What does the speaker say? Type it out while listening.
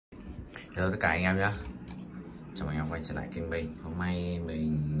Hello tất cả anh em nhé. Chào anh em quay trở lại kênh mình. Hôm nay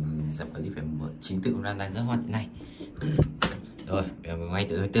mình dập clip về một chính tự đang rất hot này. Rồi, bây giờ mình ngay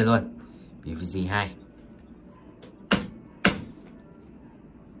từ đầu tiên luôn. PvZ 2.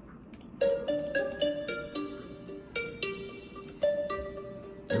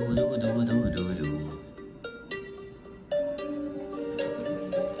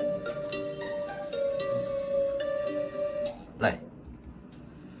 Đây.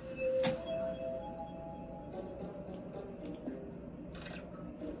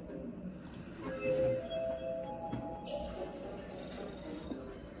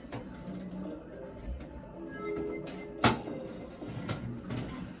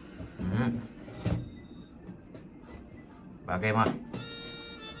 Vào game rồi.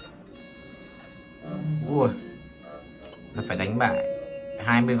 Ui, nó phải đánh bại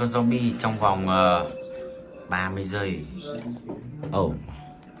 20 con zombie trong vòng 30 giây.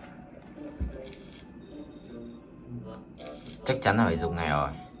 Chắc chắn là phải dùng này rồi.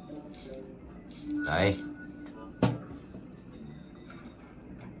 Đấy.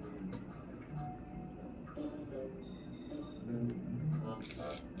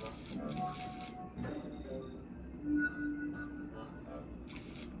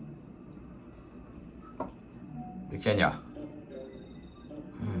 Được chưa nhỉ?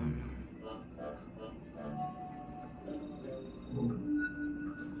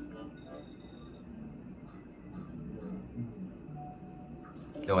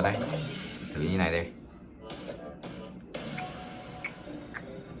 Được vào đây. Thử như này đây.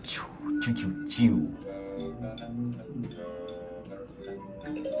 Chiu.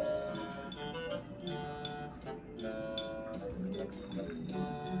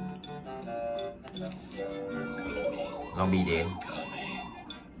 Zombie đến.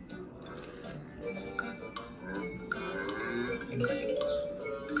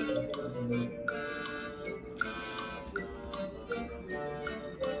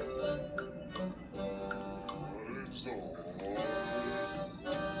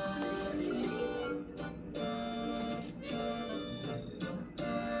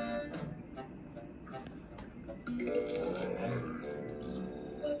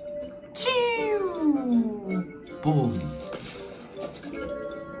 Chiu. Boom.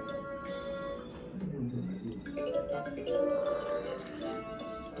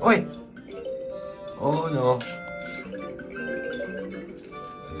 Ôi. Oh no.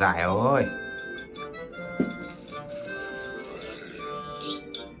 Giải ơi.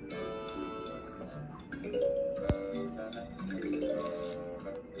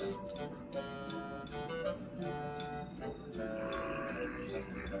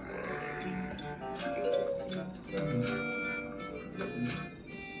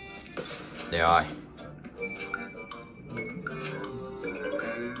 Đây rồi.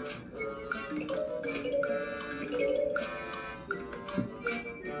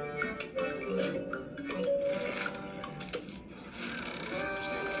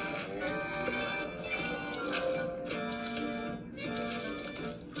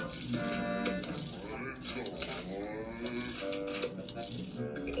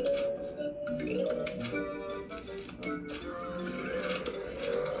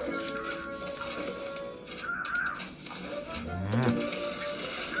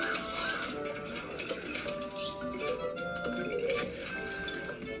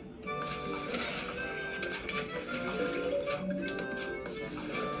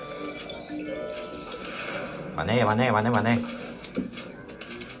 Bắn đây.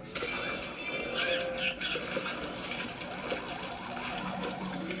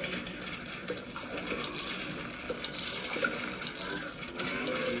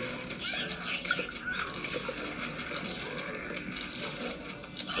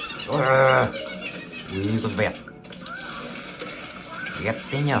 Ui, con vẹt. Ghét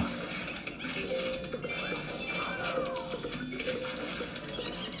thế nhờ.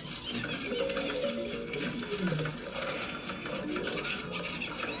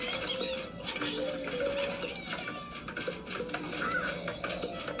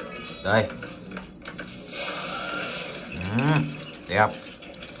 Đây. Đẹp.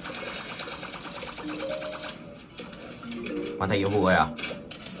 Hoàn thành nhiệm vụ rồi à?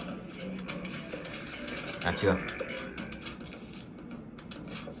 À chưa.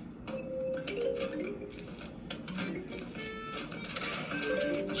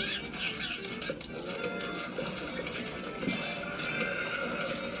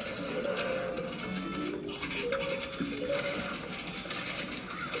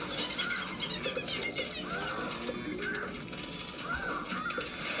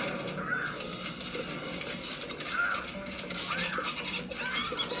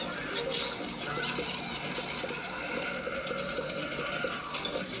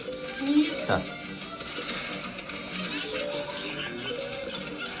 Trời.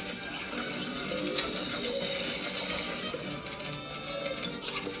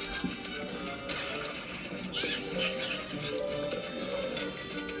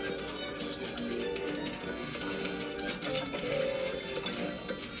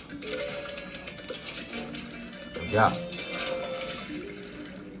 Được chưa?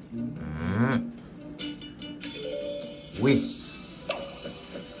 Win.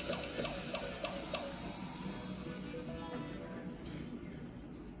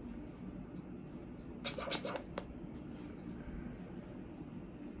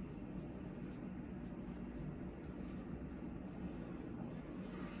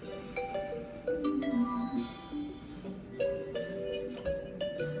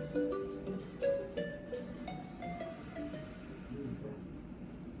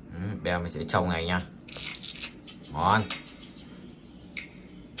 Bây giờ mình sẽ trồng này nha. Ngon.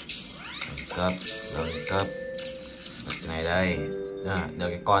 Cấp được này đây. Được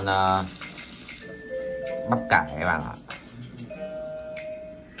cái con bắp cải các bạn ạ.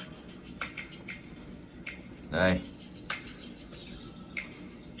 Đây.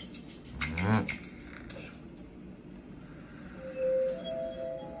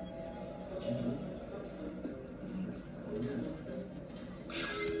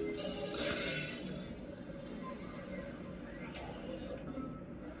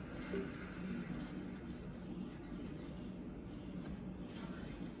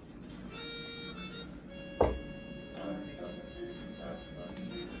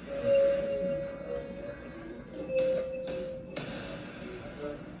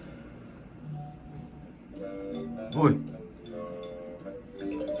 Ui,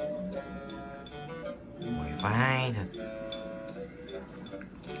 mỏi vai thật.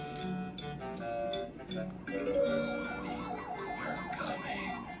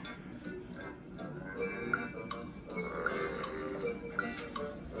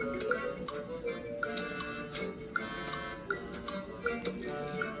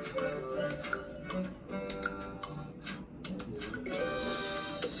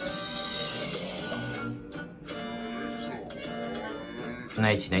 Cái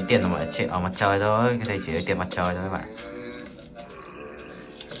này chỉ lấy tiền ở mặt trời thôi, cái này chỉ lấy tiền mặt trời thôi các bạn.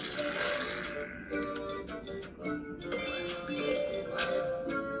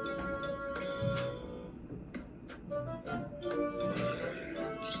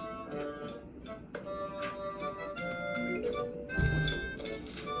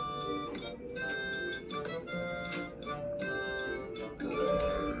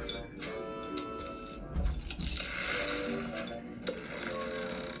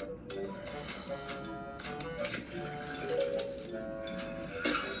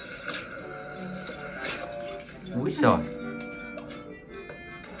 Úi giời.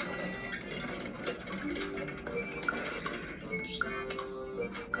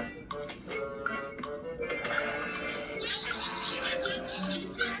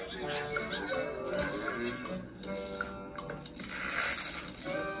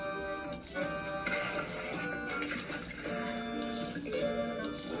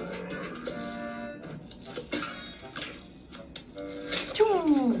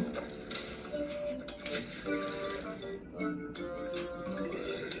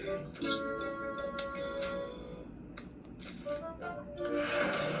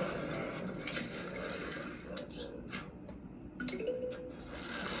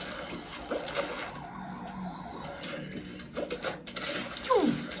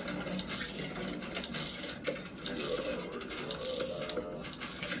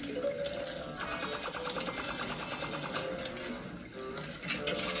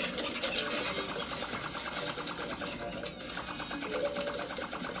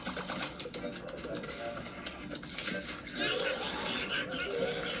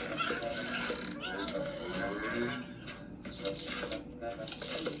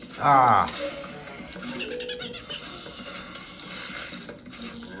 À.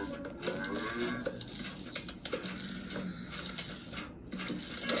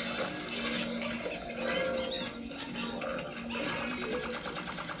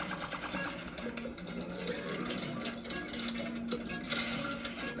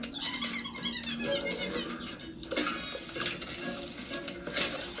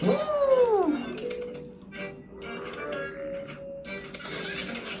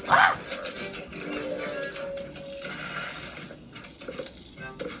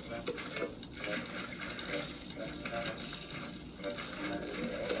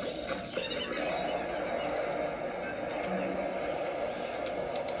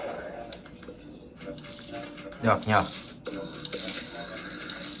 Được nhờ.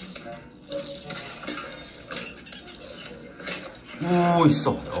 Ui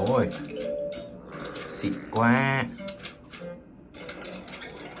xổ ôi, xịn quá.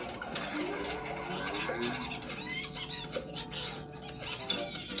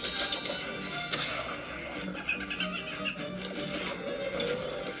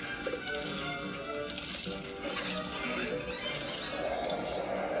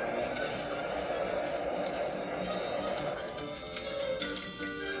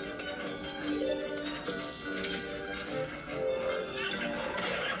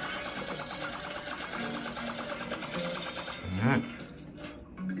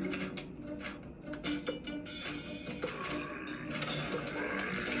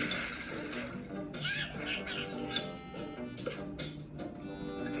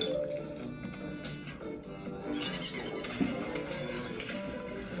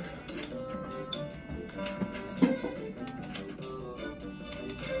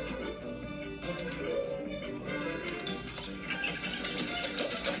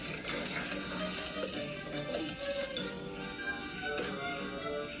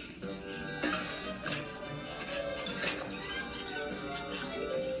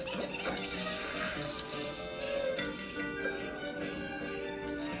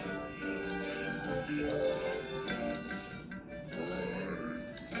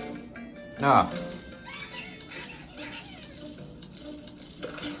 À.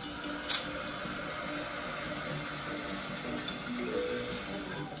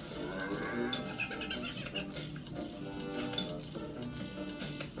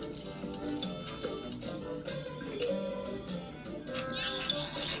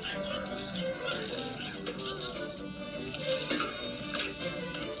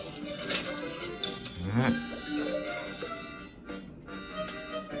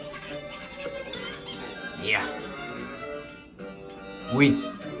 Yeah. Win.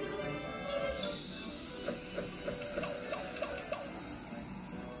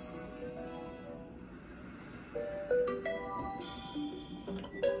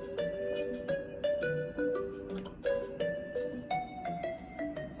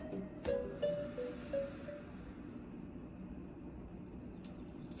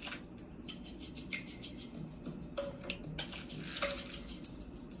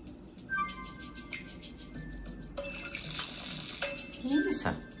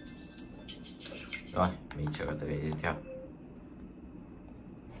 Sao? Rồi, mình sẽ tới tiếp theo.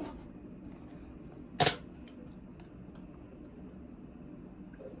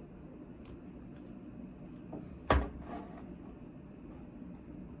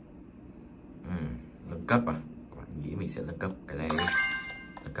 Nâng cấp à? Các bạn nghĩ mình sẽ nâng cấp cái này đi.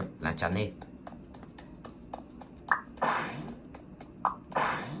 Nâng cấp lá chắn đi.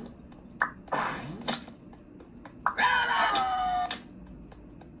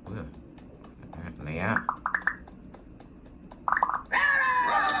 Lé.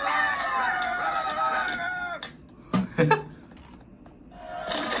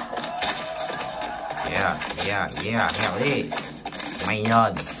 Yeah, heo đi. Mày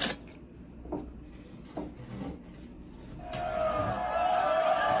nhờn.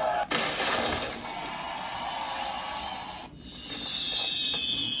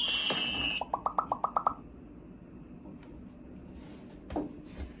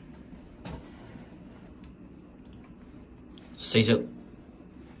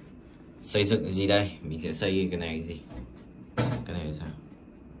 Xây dựng gì đây? Mình sẽ xây cái này cái gì? Cái này là sao?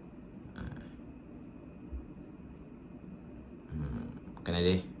 Cái này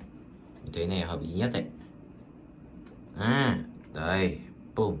đi. Mình thấy này hợp lý nhất đấy. Đây,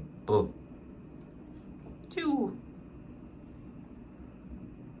 boom boom. Chiu.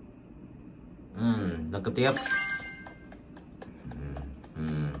 Nâng cấp tiếp.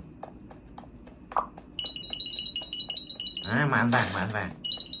 Mà ăn vàng.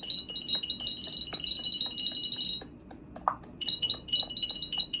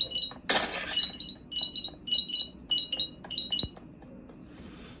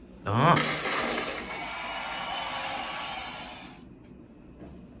 Đó.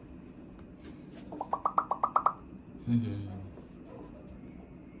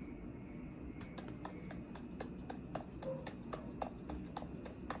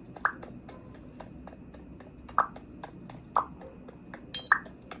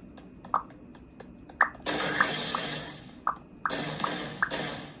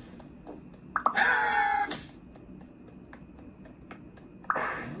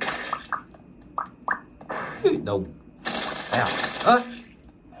 Đồng. Đấy à?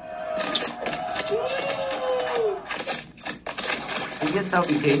 Không biết sao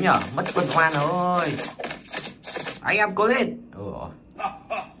bị thế nhở? Mất quần hoan rồi. Anh em cố lên.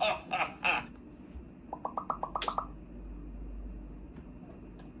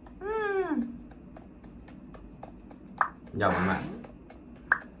 nhầm các bạn.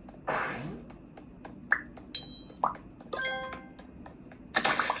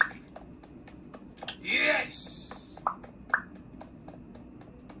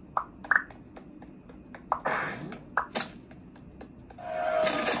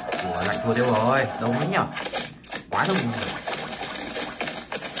 Ủa, lại thua đâu rồi, đâu mấy nhở, quá đông.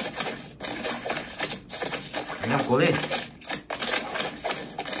 Anh em cố lên.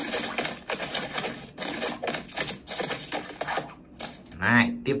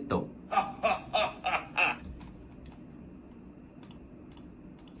 Này, tiếp tục.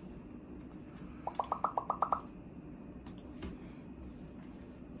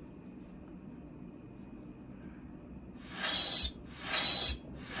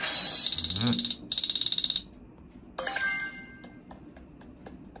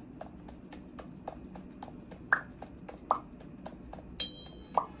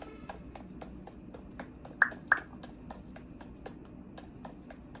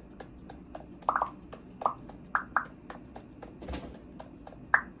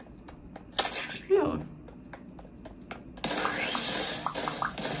 Rồi.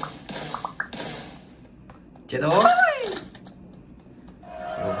 Chết rồi.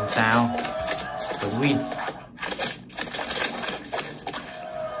 Ủa, không sao. Tôi win.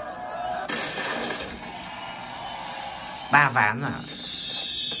 Ba ván à?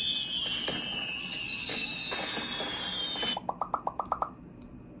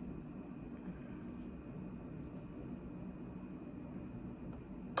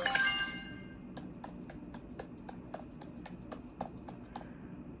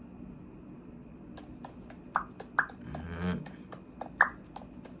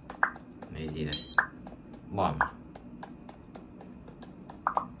 Này gì đây? Bom.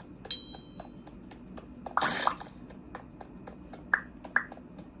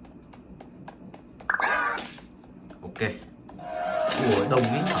 Ok. Ủa, đồng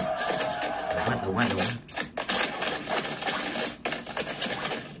ấy hả? Đúng rồi.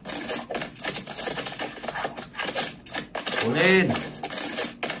 Cố lên.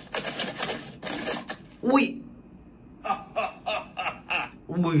 Ui.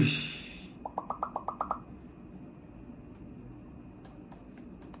 Ui.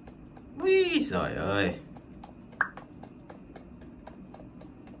 Ui giời ơi.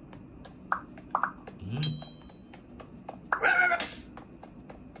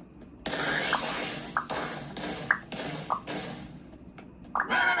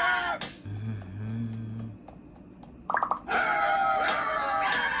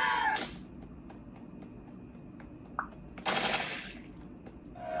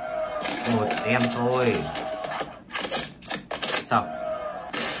 Một em thôi. Xong.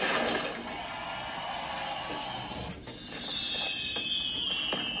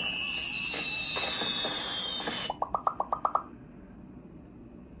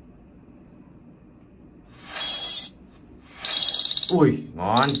 Ui,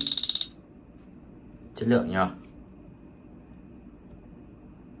 ngon. Chất lượng nhờ.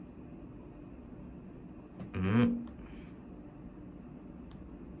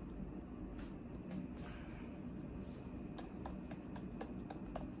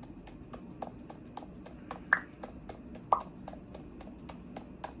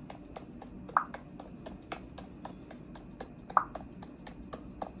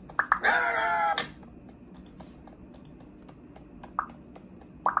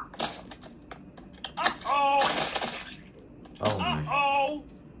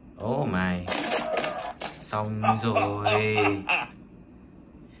 Oh my. Xong rồi.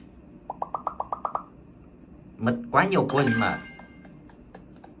 Mất quá nhiều quân mà.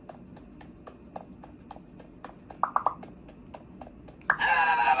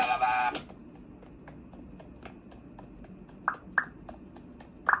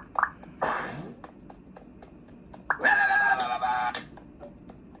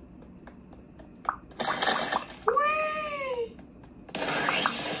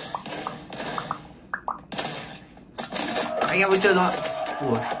 Anh em mới chơi rồi.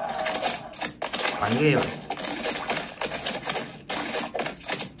 Ủa, bắn ghê rồi.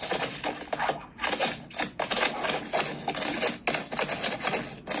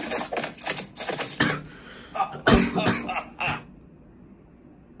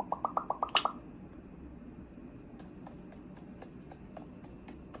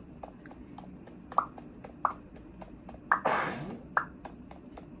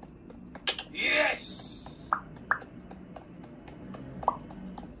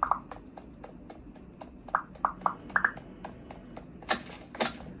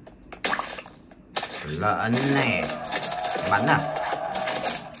 Lợn này. Bắn à?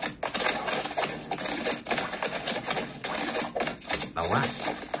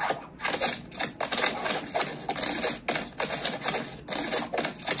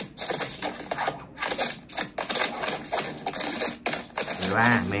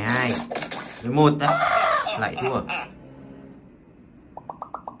 13, 12, 11 đó. Lại thua.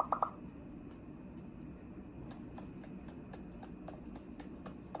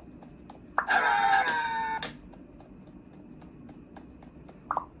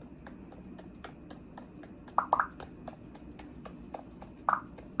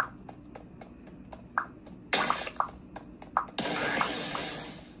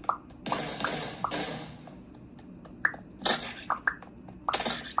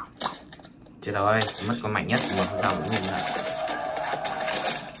 Chết rồi, mất con mạnh nhất mà không sao cũng mình nữa.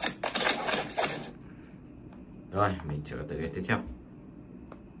 Rồi, mình trở tới cái tiếp theo.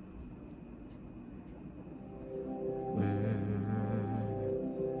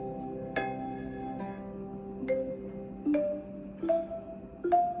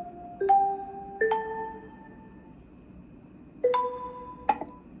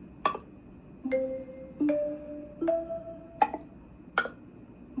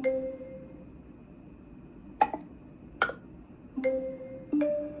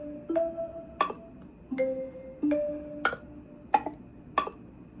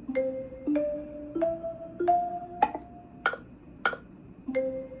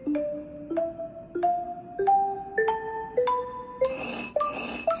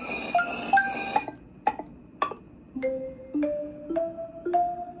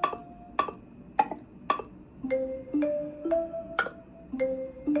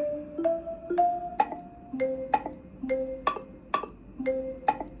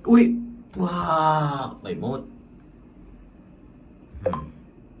 Ui, wow, 71.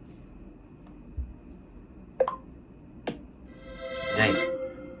 Đây,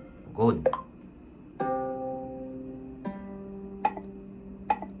 gol.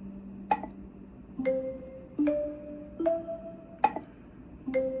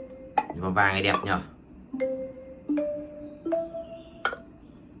 Nhưng mà vàng này đẹp nhờ.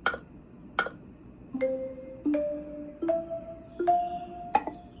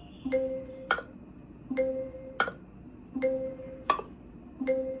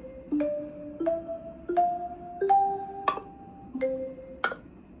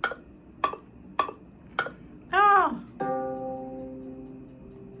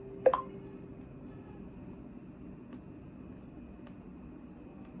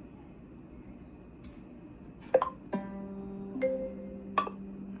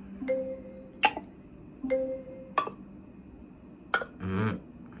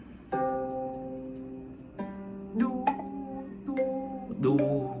 Đu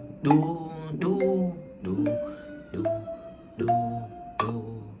đu đu đu đu đu đu đu đu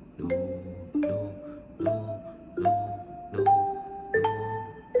đu đu đu.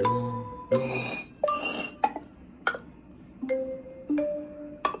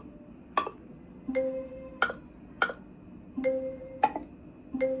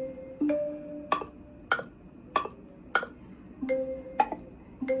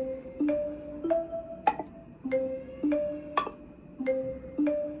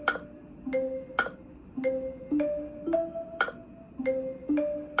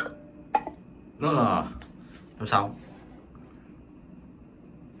 Nó 56.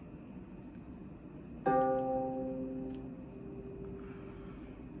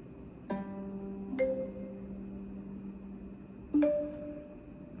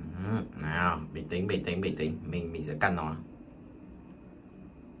 Nào, bình tĩnh, mình sẽ căn nó.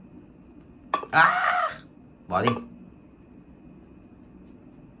 Bỏ đi.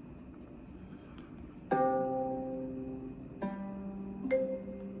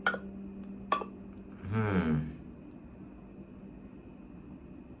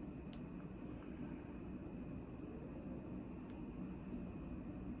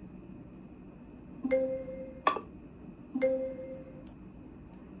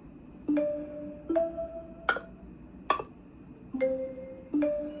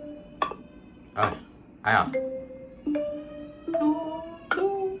 Rồi, ai à? Đu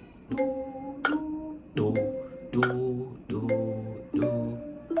đu đu đu.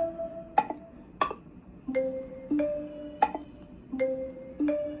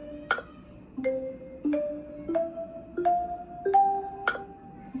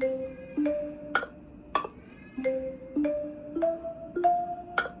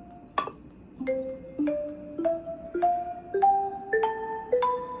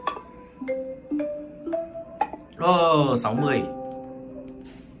 Ô, 60.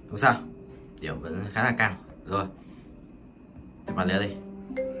 Không sao, điểm vẫn khá là cao. Rồi, tiếp vào lửa đi.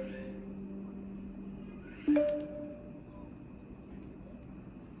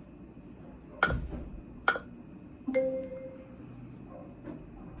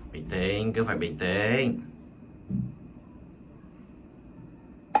 Bình tĩnh, cứ phải bình tĩnh.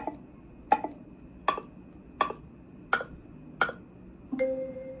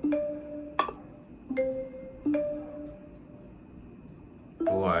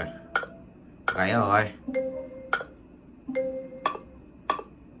 máy rồi.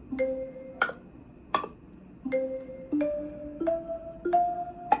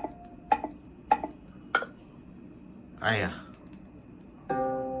 Ai à.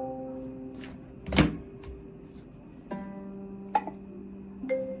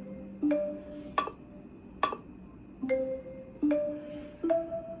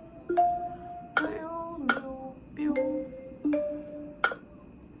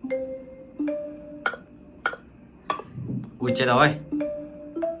 Ui chết rồi.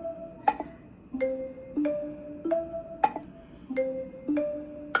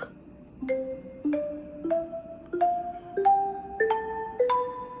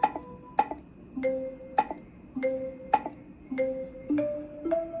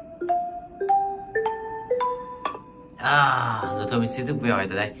 Rồi thôi mình xin dừng video này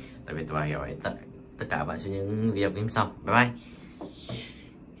tại đây. Tại vì tôi hiểu tất cả bạn trong những video game sau. Bye bye.